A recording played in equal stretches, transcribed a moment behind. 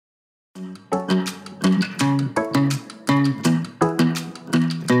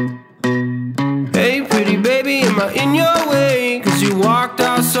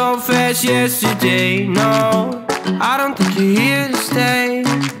yesterday. No, I don't think you're here to stay.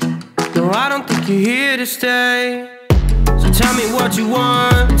 No, I don't think you're here to stay. So tell me what you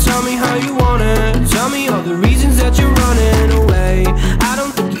want, tell me how you want it. Tell me all the reasons that you're running away. I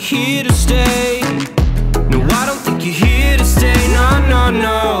don't think you're here to stay. No, I don't think you're here to stay. No, no,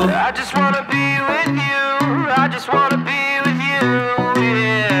 no. I just wanna be with you. I just wanna be with you,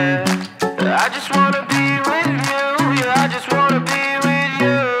 yeah. I just wanna be with you, yeah. I just wanna be with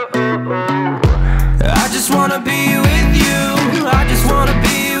you. I just wanna be with you. I just wanna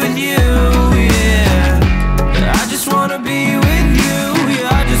be with you, yeah. I just wanna be with you,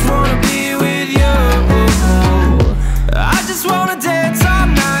 yeah. I just wanna be with you. I just wanna dance all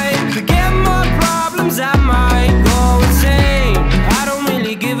night, forget my problems, I might go insane. I don't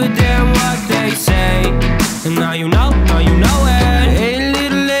really give a damn what they say. And now you know it. Hey,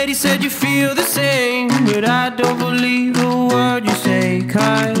 little lady said you feel the same, but I don't believe a word you say.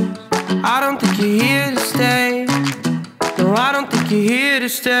 Cause I don't think you're here to stay. No, I don't think you're here to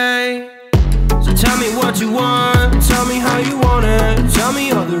stay. So tell me what you want, tell me how you want it. Tell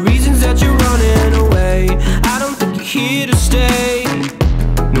me all the reasons that you're running away. I don't think you're here to stay.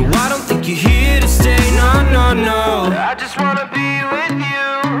 No, I don't think you're here to stay. No, no, no. I just wanna be with you.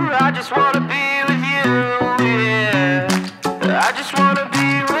 I just wanna be with you, yeah. I just wanna be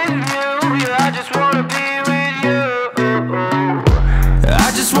with you, yeah. I just wanna be with you. I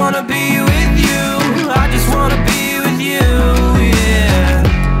just wanna be with you. I just wanna be with you,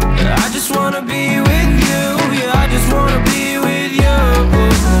 yeah. I just wanna be with you, yeah. I just wanna be with you.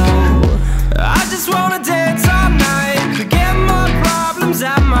 I just wanna dance all night, forget my problems,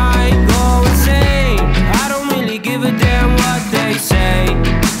 I might go insane. I don't really give a damn what they say.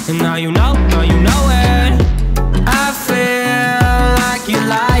 And now you know it. I feel like you're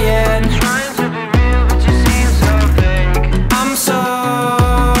lying, trying to be real, but you seem so fake. I'm so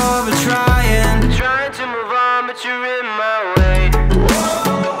over trying to move on, but you're in my way.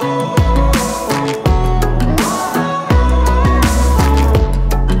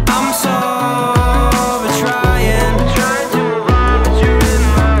 I'm so over trying to move on, but you're in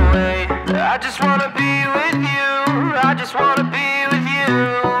my way. I just wanna be with you. I just wanna be with you,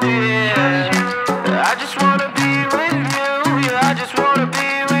 yeah. I just wanna be with you, yeah. I just wanna be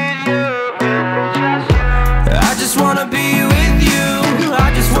with you. I just wanna be with you. I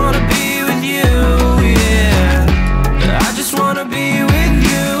just wanna be with you, yeah. I just wanna be with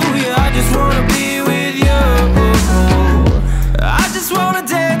you, yeah. I just wanna be with you. I just wanna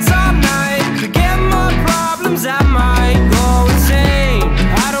dance all night, forget my problems, I might go insane.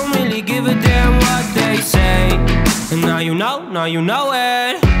 I don't really give a damn what they say. And now you know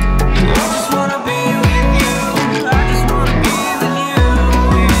it. I just wanna be with you. I just wanna be with you,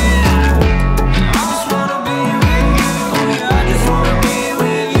 yeah. I just wanna be with you, yeah. I just wanna be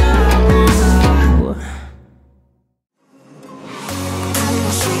with you.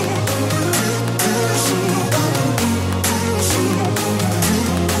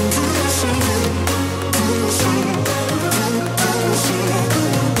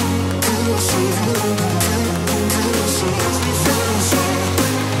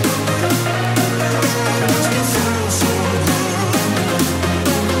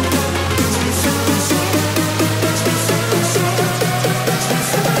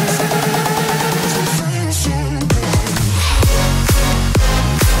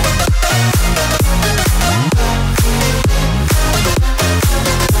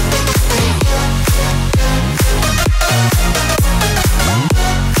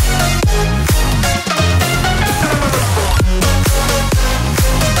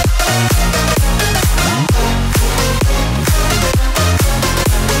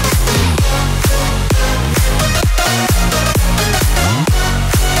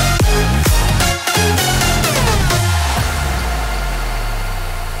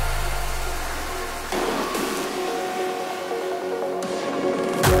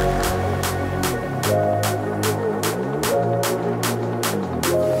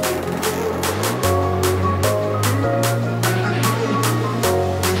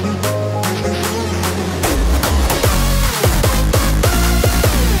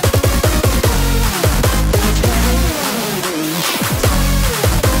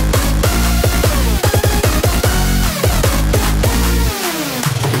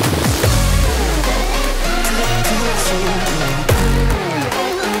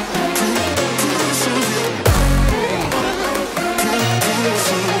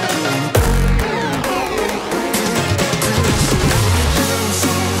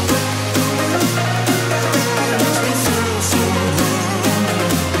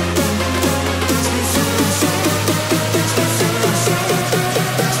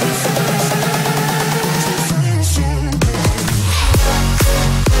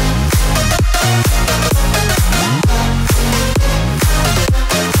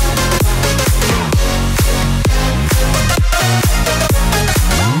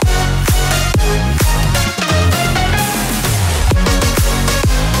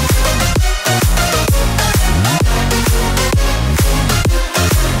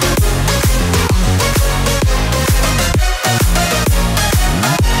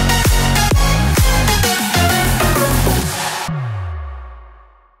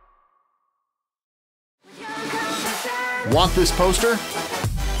 Want this poster?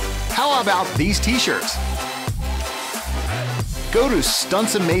 How about these t-shirts? Go to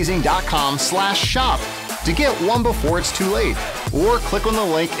StuntsAmazing.com/shop to get one before it's too late, or click on the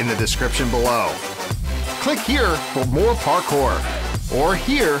link in the description below. Click here for more parkour, or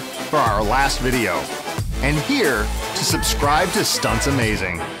here for our last video, and here to subscribe to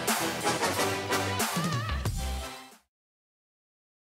StuntsAmazing.